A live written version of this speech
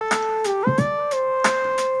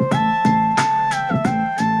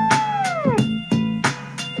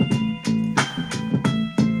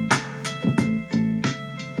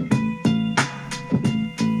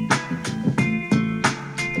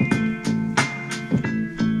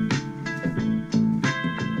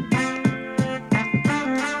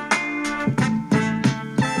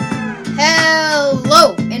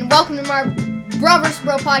Bro vs.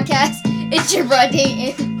 Bro podcast. It's your bro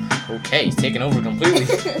Dayton. Okay, he's taking over completely.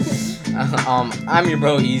 I'm your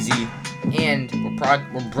bro Easy, and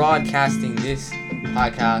we're broadcasting this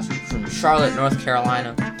podcast from Charlotte, North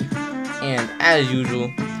Carolina. And as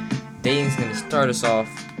usual, Dayton's gonna start us off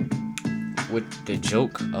with the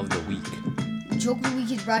joke of the week. The joke of the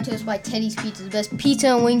week is brought to us by Teddy's Pizza, the best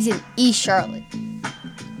pizza and wings in East Charlotte.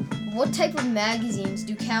 What type of magazines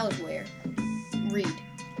do cows wear? Read.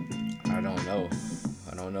 I don't know.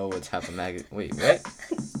 I don't know what type of magazine. Wait, what?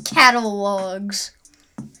 Catalogs.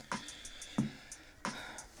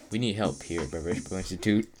 We need help here at Beverage Pro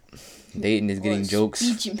Institute. Dayton is getting jokes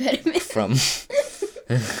Speech impediment. from.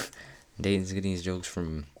 Dayton's getting his jokes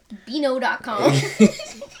from Bino.com.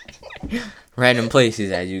 random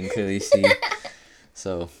places, as you can clearly see.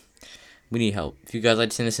 So, we need help. If you guys like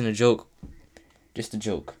to send us in a joke, just a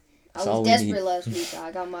joke. I was desperate last week.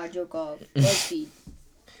 I got my joke off. BuzzFeed.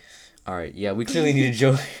 Alright, yeah, we clearly need a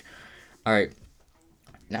joke. Alright,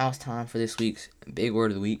 now it's time for this week's big word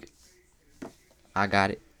of the week. I got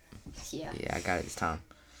it. Yeah, I got it this time.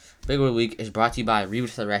 Big word of the week is brought to you by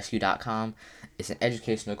RebaToTheRescue.com. It's an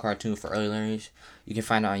educational cartoon for early learners. You can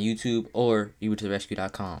find it on YouTube or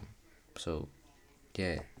RebaToTheRescue.com. So,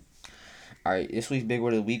 yeah. Alright, this week's big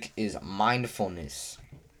word of the week is mindfulness.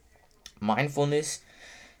 Mindfulness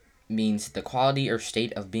means the quality or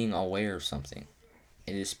state of being aware of something.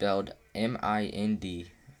 It is spelled MINDFULNESS.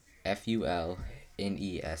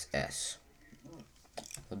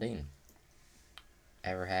 So, Dayton,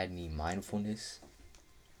 ever had any mindfulness?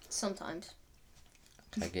 sometimes.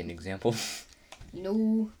 Can I get an example? You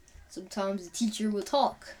know, sometimes the teacher will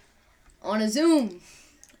talk on a Zoom,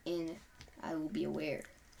 and I will be aware.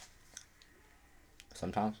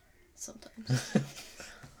 Sometimes? Sometimes.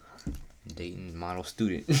 Dayton model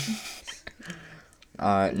student.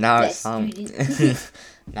 Now it's time.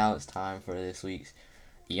 Now it's time for this week's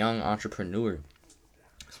young entrepreneur.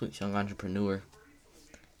 This week's young entrepreneur,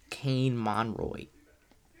 Kane Monroy.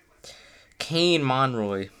 Kane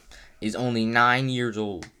Monroy is only 9 years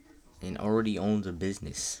old and already owns a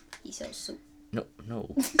business. He sells soup. No.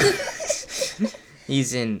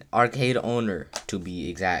 He's an arcade owner, to be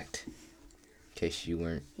exact. In case you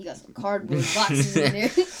weren't. He got some cardboard boxes in there.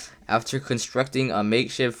 After constructing a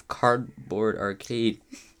makeshift cardboard arcade,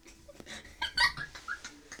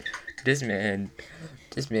 this man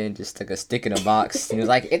just stuck a stick in a box and he was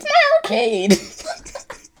like, "It's an arcade."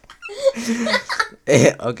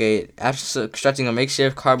 Okay, after constructing a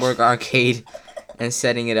makeshift cardboard arcade and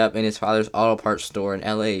setting it up in his father's auto parts store in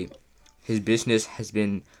LA, his business has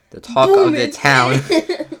been the talk of the town,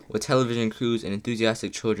 with television crews and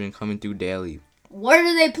enthusiastic children coming through daily. What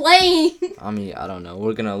are they playing? I mean, I don't know.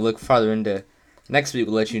 We're gonna look farther into next week.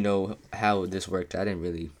 We'll let you know how this worked. I didn't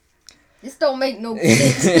really. This don't make no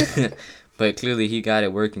sense. But clearly he got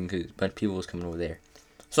it working because a bunch of people was coming over there.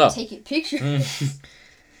 So taking pictures.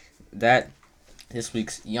 That this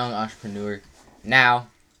week's young entrepreneur. Now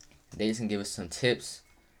they just can give us some tips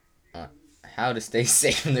on how to stay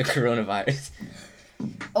safe from the coronavirus.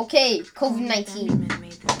 Okay, COVID-19.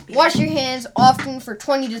 Wash your hands often for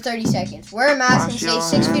 20 to 30 seconds. Wear a mask and stay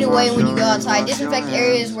 6 feet away when you go outside. Disinfect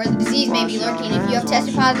areas where the disease may be lurking. If you have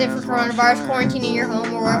tested positive for coronavirus, quarantine in your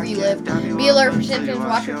home or wherever you live. Be alert for symptoms.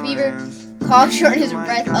 Watch for fever, cough, shortness of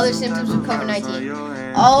breath, other symptoms of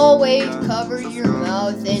COVID-19. Always cover your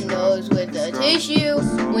mouth and nose with a tissue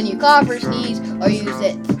when you cough or sneeze, or use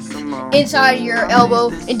it inside your elbow.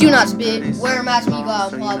 And do not spit. Wear a mask when you go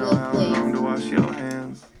out in public, please. Wash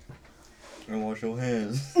your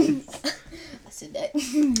hands. I said that.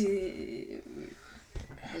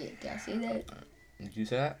 Wait, did I say that? Did you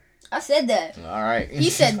say that? I said that. All right. He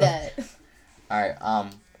said that. All right.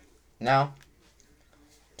 Now,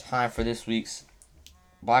 time for this week's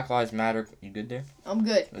Black Lives Matter. You good there? I'm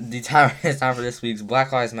good. It's time for this week's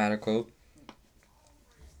Black Lives Matter quote.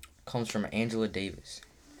 Comes from Angela Davis.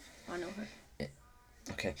 I know her.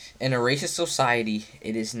 Okay. In a racist society,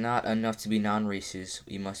 it is not enough to be non-racist.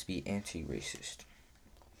 We must be anti-racist.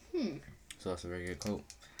 So that's a very good quote.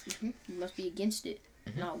 You must be against it,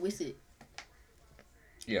 not with it.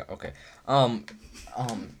 Yeah. Okay.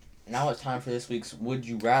 Now it's time for this week's Would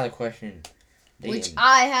You Rather question. Which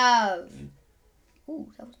I have.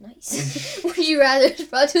 Ooh, that was nice. Would you rather? It's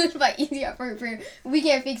brought to us by Easy Prayer. We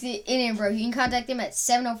can't fix it in bro. You can contact them at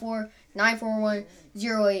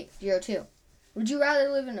 704-941-0802. Would you rather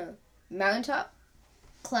live in a mountaintop,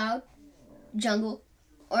 cloud, jungle,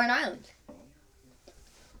 or an island?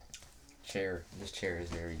 Chair. This chair is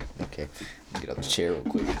very... Okay. Let me get up this chair real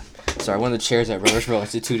quick. Sorry, one of the chairs at Rutgers Road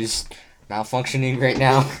Institute is malfunctioning right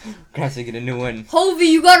now. We're gonna have to get a new one. Hovey,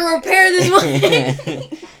 you gotta repair this one.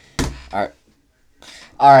 Alright.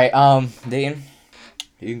 All right, Dayton,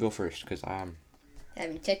 you can go first because I'm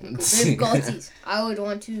having technical difficulties. I would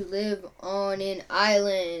want to live on an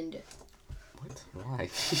island. What? Why?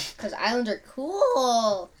 Because islands are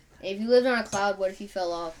cool. If you lived on a cloud, what if you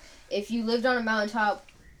fell off? If you lived on a mountaintop,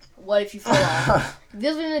 what if you fell off? If you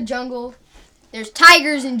lived in a jungle, there's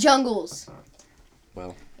tigers in jungles.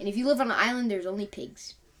 Well. And if you live on an island, there's only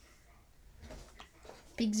pigs.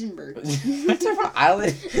 Pigs and birds. What's an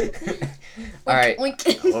island? All right.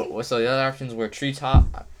 So the other options were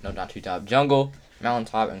treetop. No, not treetop. Jungle,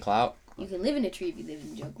 mountaintop, and cloud. You can live in a tree if you live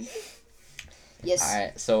in the jungle. Yes. All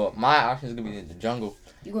right. So my option is gonna be the jungle.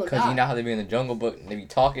 Because you know how they be in the Jungle Book and they be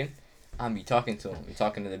talking. I'm be talking to them. Be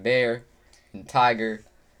talking to the bear, and the tiger,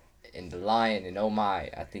 and the lion, and oh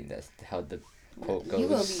my! I think that's how the quote goes. You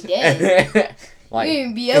gonna be dead. Like, you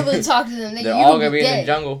ain't be able to talk to them. They're all gonna be in the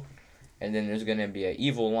jungle, and then there's gonna be an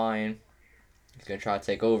evil lion. He's gonna try to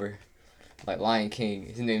take over, like Lion King.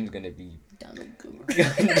 His name's gonna be Donald Glover.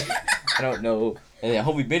 I don't know. And then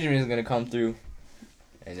Hobie Benjamin is gonna come through,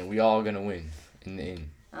 and then we all gonna win in the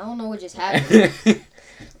end. I don't know what just happened.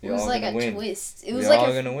 It was like a win. twist. It was We're like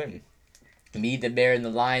all gonna win. Me, the bear, and the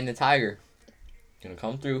lion, the tiger. Gonna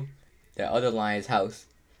come through that other lion's house.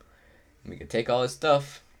 We can take all his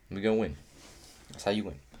stuff. And we gonna win. That's how you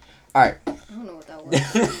win. All right. I don't know what that was.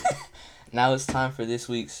 Now it's time for this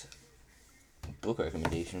week's book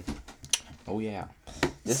recommendation. Oh yeah,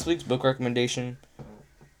 this week's book recommendation.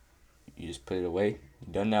 You just put it away.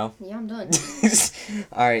 You done now? Yeah, I'm done.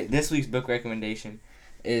 All right. This week's book recommendation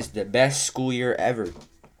is The Best School Year Ever.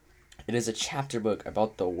 It is a chapter book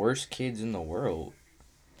about the worst kids in the world.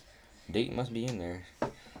 Dayton must be in there.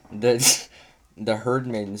 The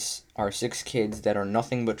Herdmans are 6 kids that are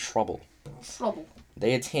nothing but trouble.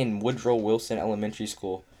 They attend Woodrow Wilson Elementary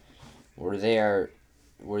School, where they are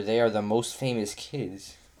the most famous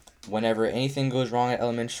kids. Whenever anything goes wrong at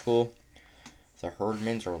elementary school, the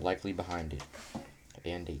Herdmans are likely behind it.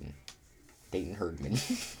 And Dayton Herdman.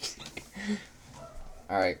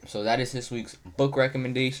 Alright, so that is this week's book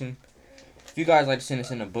recommendation. If you guys like to send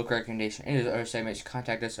us in a book recommendation, any of the other segments,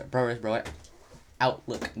 contact us at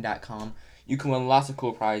browersbro@outlook.com. You can win lots of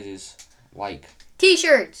cool prizes like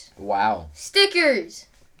T-shirts. Wow. Stickers.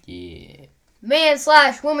 Yeah.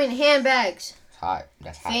 Man/woman handbags. It's hot.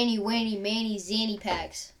 That's hot. Fanny, Wanny, Manny, Zanny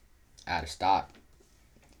packs. Out of stock.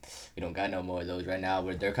 We don't got no more of those right now,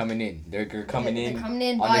 but they're coming in. They're coming in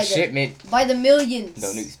on by the shipment. By the millions.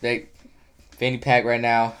 Don't expect fanny pack right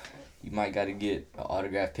now. You might got to get an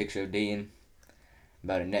autographed picture of Dayton.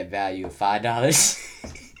 About a net value of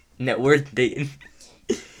 $5. Net worth Dayton.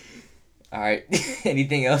 Alright.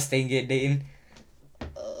 Anything else they can get, Dayton?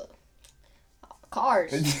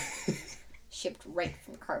 Cars. Shipped right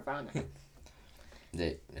from Carvana.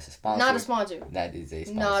 That's a sponsor. Not a sponsor. That is a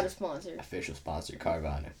sponsor. Not a sponsor. Official sponsor,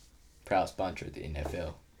 Carvana. Proud sponsor of the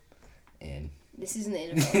NFL. And this isn't the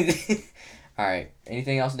NFL. Alright.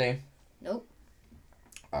 Anything else, Dayton? Nope.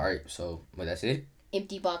 Alright, so, well, that's it?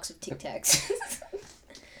 Empty box of Tic Tacs.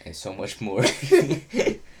 And so much more.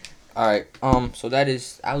 Alright, so that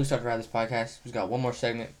is how we start to wrap this podcast. We've got one more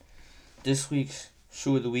segment. This week's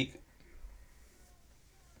Shoe of the Week.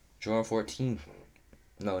 Jordan 14.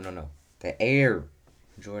 No. The Air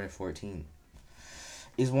Jordan 14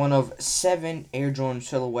 is one of 7 Air Jordan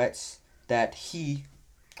silhouettes that he...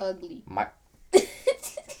 Ugly.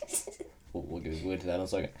 We'll get into that in a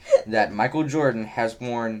second. That Michael Jordan has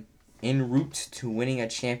worn en route to winning a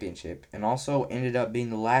championship, and also ended up being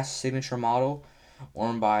the last signature model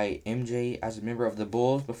worn by MJ as a member of the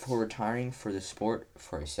Bulls before retiring for the sport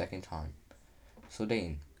for a second time. So,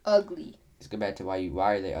 Dane. Ugly. Let's go back to why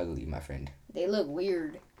are they ugly, my friend? They look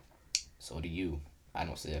weird. So do you. I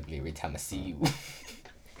don't say ugly every time I see you.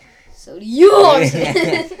 So do you.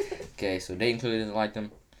 Okay, so Dayton clearly doesn't like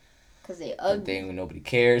them. Because they ugly. Dayton, nobody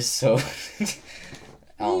cares, so...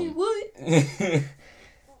 what?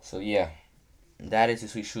 So yeah, that is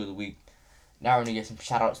this week's Shoe of the Week. Now we're going to get some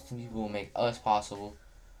shout-outs to people who make us possible.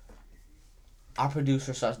 Our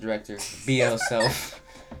producer / director, BL Self.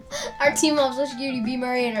 Our team of Social Security, B.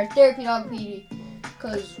 Murray, and our therapy dog, PD.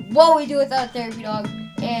 Because what we do without a therapy dog.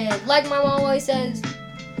 And like my mom always says,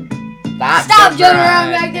 stop jumping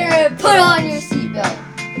around back there and put on your seatbelt.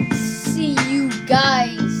 See you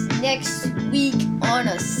guys next week on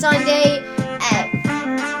a Sunday at...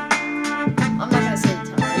 I'm not going to say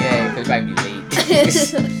the time. Yeah, because it might be late.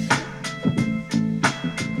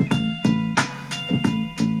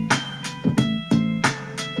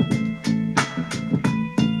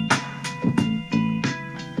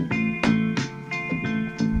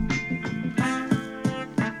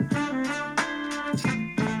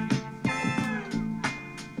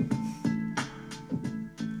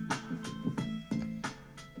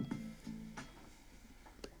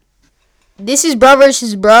 This is Bro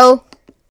versus Bro.